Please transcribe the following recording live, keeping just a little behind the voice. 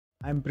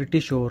I'm pretty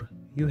sure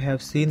you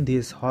have seen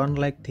this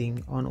horn-like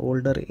thing on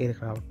older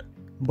aircraft.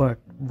 But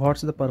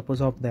what's the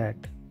purpose of that?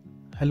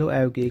 Hello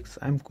Avgeeks,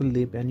 I'm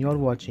Kuldeep and you're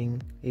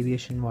watching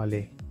Aviation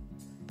Wale.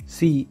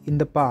 See, in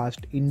the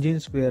past,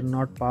 engines were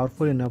not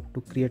powerful enough to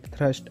create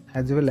thrust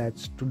as well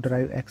as to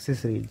drive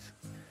accessories.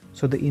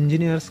 So the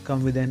engineers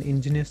come with an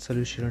ingenious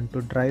solution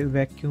to drive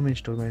vacuum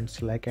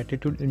instruments like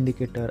attitude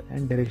indicator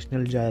and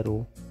directional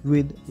gyro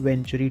with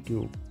Venturi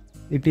tube.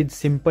 It is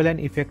simple and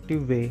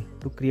effective way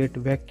to create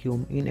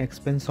vacuum in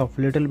expense of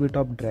little bit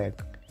of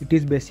drag. It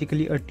is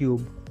basically a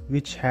tube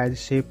which has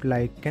shape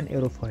like an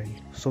aerofoil.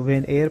 So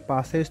when air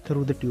passes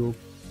through the tube,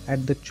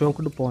 at the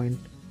choked point,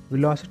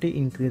 velocity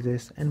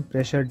increases and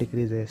pressure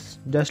decreases,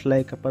 just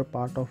like upper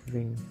part of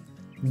wing.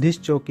 This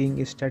choking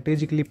is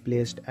strategically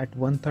placed at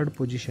 1/3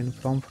 position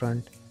from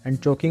front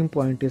and choking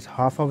point is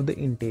half of the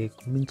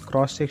intake, means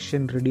cross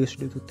section reduced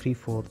to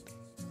 3/4.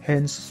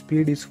 Hence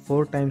speed is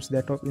 4 times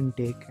that of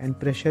intake and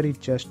pressure is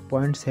just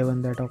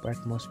 0.7 that of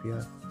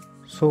atmosphere.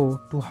 So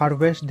to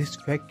harvest this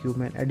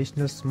vacuum, an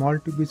additional small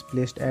tube is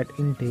placed at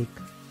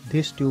intake.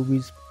 This tube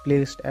is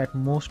placed at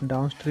most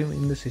downstream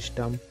in the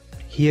system.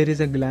 Here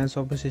is a glance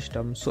of the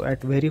system. So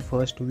at very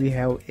first we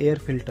have air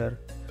filter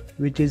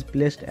which is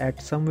placed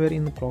at somewhere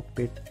in the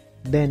cockpit.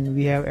 Then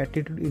we have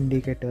attitude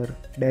indicator,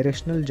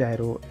 directional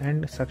gyro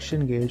and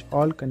suction gauge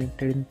all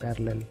connected in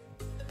parallel.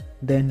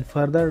 Then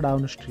further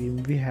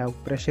downstream we have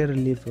pressure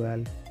relief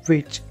valve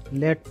which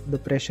let the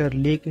pressure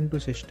leak into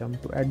system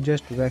to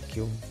adjust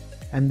vacuum,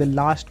 and the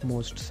last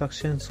most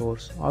suction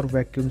source or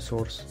vacuum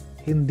source,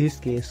 in this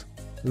case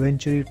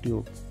Venturi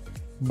tube.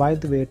 By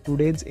the way,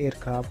 today's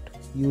aircraft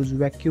use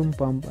vacuum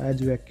pump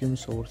as vacuum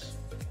source.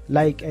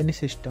 Like any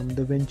system,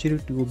 the Venturi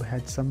tube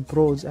has some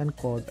pros and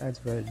cons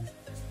as well.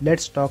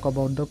 Let's talk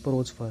about the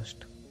pros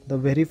first. The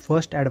very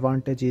first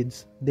advantage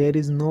is there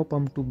is no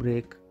pump to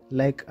brake.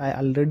 Like I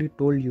already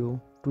told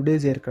you,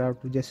 today's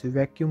aircraft uses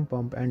vacuum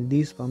pump and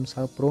these pumps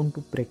are prone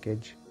to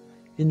breakage.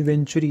 In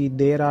Venturi,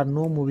 there are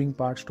no moving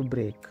parts to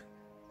brake.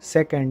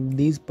 Second,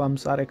 these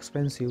pumps are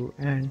expensive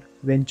and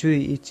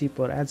Venturi is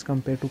cheaper as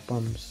compared to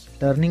pumps.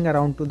 Turning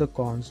around to the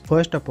cons,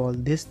 first of all,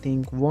 this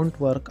thing won't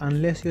work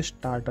unless you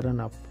start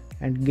run up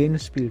and gain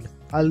speed,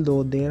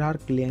 although there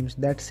are claims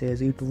that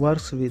says it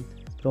works with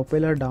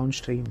propeller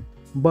downstream.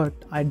 But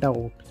I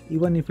doubt,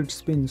 even if it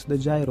spins the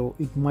gyro,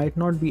 it might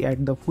not be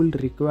at the full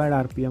required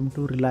RPM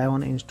to rely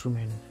on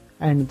instrument.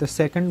 And the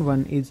second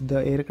one is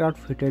the aircraft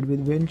fitted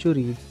with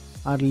Venturi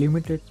are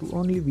limited to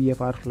only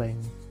VFR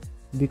flying,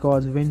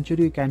 because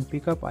Venturi can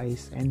pick up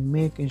ice and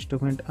make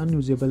instrument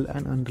unusable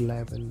and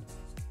unreliable.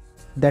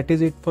 That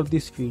is it for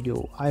this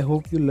video. I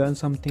hope you learned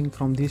something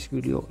from this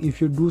video.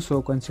 If you do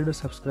so, consider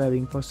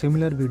subscribing for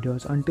similar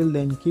videos. Until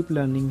then, keep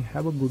learning.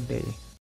 Have a good day.